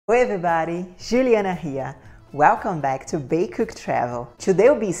Oi everybody, Juliana here. Welcome back to Bake Cook Travel. Today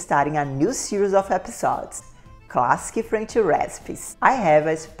we'll be starting a new series of episodes, Classic French Recipes. I have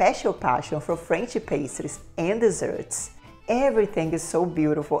a special passion for French pastries and desserts. Everything is so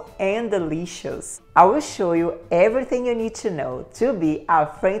beautiful and delicious. I will show you everything you need to know to be a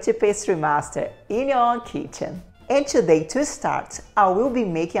French pastry master in your own kitchen. And today, to start, I will be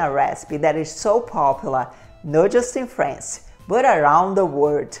making a recipe that is so popular, not just in France, but around the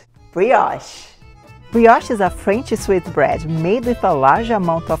world, brioche. Brioche is a French sweet bread made with a large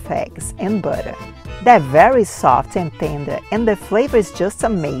amount of eggs and butter. They're very soft and tender, and the flavor is just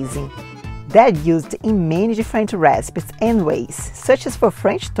amazing. They're used in many different recipes and ways, such as for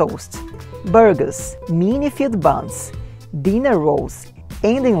French toast, burgers, mini-filled buns, dinner rolls,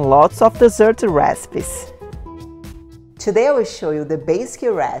 and in lots of dessert recipes. Today I will show you the basic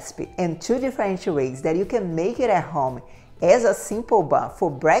recipe and two different ways that you can make it at home as a simple bun for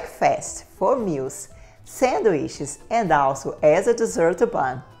breakfast, for meals, sandwiches, and also as a dessert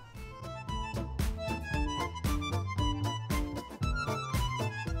bun.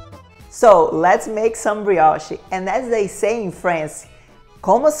 So let's make some brioche, and as they say in France,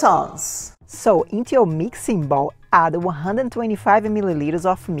 commençons! So into your mixing bowl, add 125 ml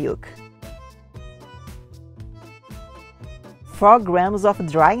of milk, 4 grams of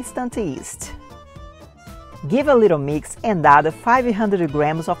dry instant yeast. Give a little mix and add 500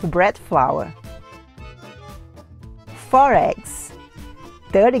 grams of bread flour, 4 eggs,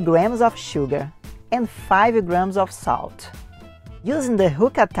 30 grams of sugar, and 5 grams of salt. Using the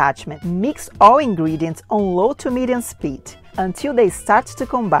hook attachment, mix all ingredients on low to medium speed until they start to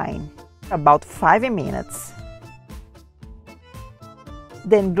combine, about 5 minutes.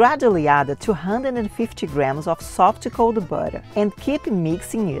 Then gradually add 250 grams of soft cold butter and keep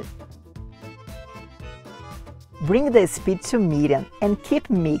mixing it. Bring the speed to medium and keep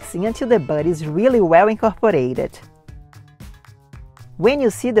mixing until the butter is really well incorporated. When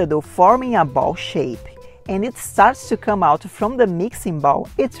you see the dough forming a ball shape and it starts to come out from the mixing bowl,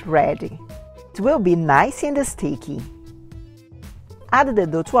 it's ready. It will be nice and sticky. Add the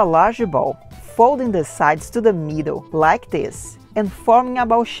dough to a large bowl, folding the sides to the middle like this and forming a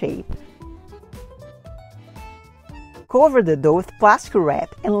ball shape. Cover the dough with plastic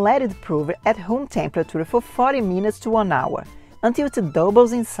wrap and let it proof at room temperature for 40 minutes to 1 hour, until it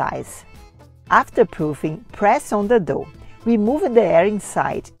doubles in size. After proofing, press on the dough, remove the air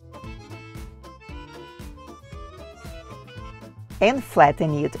inside, and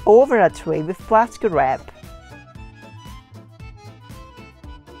flatten it over a tray with plastic wrap.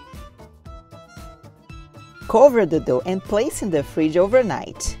 Cover the dough and place in the fridge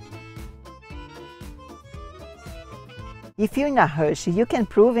overnight. If you're in a rush, you can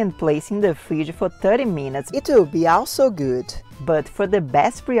proof and place in the fridge for 30 minutes. It will be also good. But for the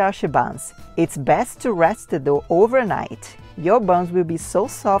best brioche buns, it's best to rest the dough overnight. Your buns will be so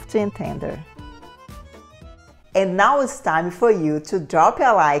soft and tender. And now it's time for you to drop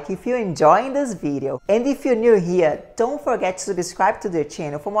a like if you're enjoying this video. And if you're new here, don't forget to subscribe to the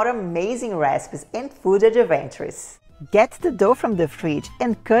channel for more amazing recipes and food adventures. Get the dough from the fridge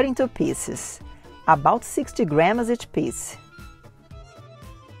and cut into pieces, about 60 grams each piece.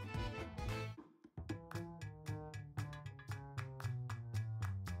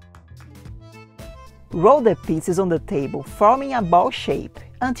 Roll the pieces on the table, forming a ball shape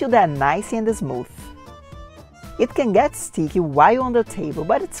until they are nice and smooth. It can get sticky while on the table,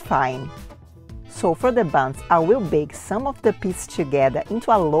 but it's fine. So for the buns, I will bake some of the pieces together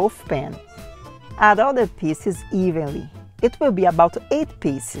into a loaf pan. Add all the pieces evenly. It will be about 8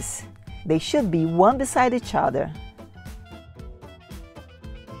 pieces. They should be one beside each other.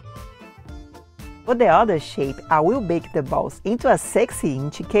 For the other shape, I will bake the balls into a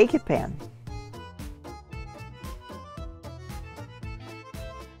 60-inch cake pan.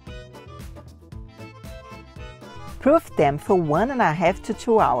 Proof them for 1.5 to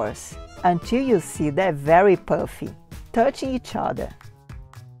 2 hours, until you see they're very puffy, touching each other.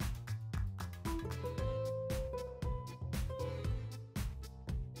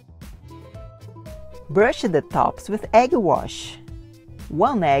 Brush the tops with egg wash,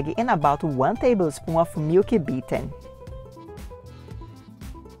 1 egg and about 1 tablespoon of milk beaten.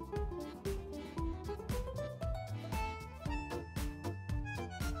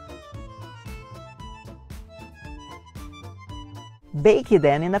 Bake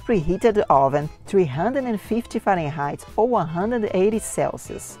them in a preheated oven, 350 Fahrenheit or 180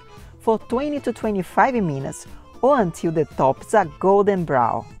 Celsius, for 20 to 25 minutes or until the tops are golden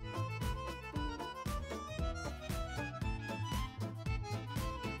brown.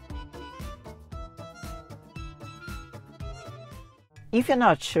 If you're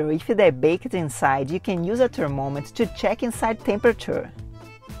not sure if they're baked inside, you can use a thermometer to check inside temperature.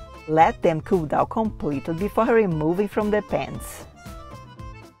 Let them cool down completely before removing from the pans.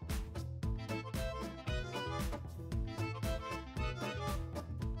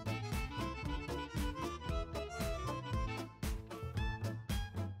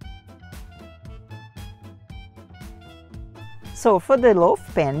 So for the loaf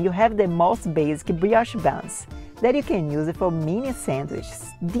pan, you have the most basic brioche buns that you can use for mini sandwiches,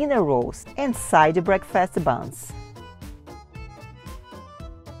 dinner rolls, and side breakfast buns.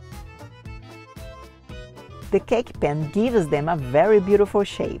 The cake pan gives them a very beautiful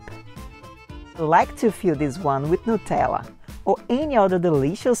shape. I like to fill this one with Nutella or any other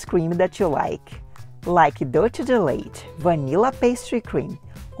delicious cream that you like Dulce de Leche, vanilla pastry cream,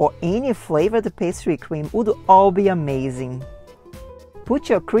 or any flavored pastry cream would all be amazing. Put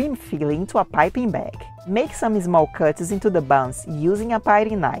your cream filling into a piping bag. Make some small cuts into the buns using a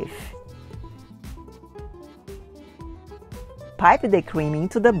paring knife. Pipe the cream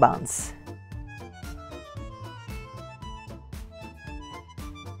into the buns.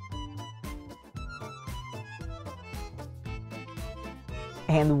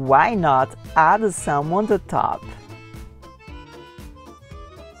 And why not add some on the top?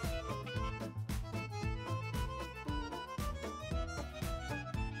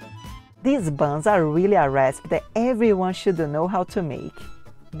 These buns are really a recipe that everyone should know how to make.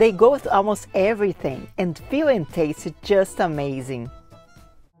 They go with almost everything and feel and taste just amazing.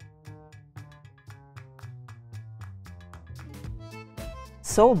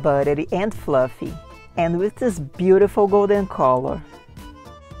 So buttery and fluffy, and with this beautiful golden color.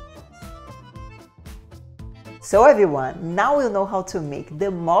 So everyone, now you know how to make the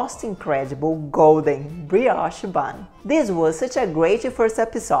most incredible golden brioche bun. This was such a great first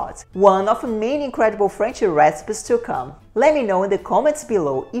episode, one of many incredible French recipes to come. Let me know in the comments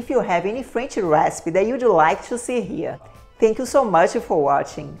below if you have any French recipe that you'd like to see here. Thank you so much for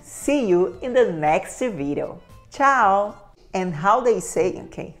watching. See you in the next video. Ciao! And how they say,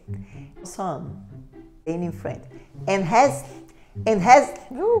 okay, son, in French,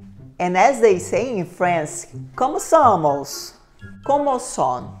 and as they say in France, como somos? Como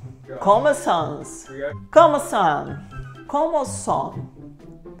son? Como sons? Como son? Como son?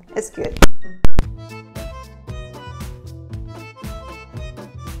 It's good.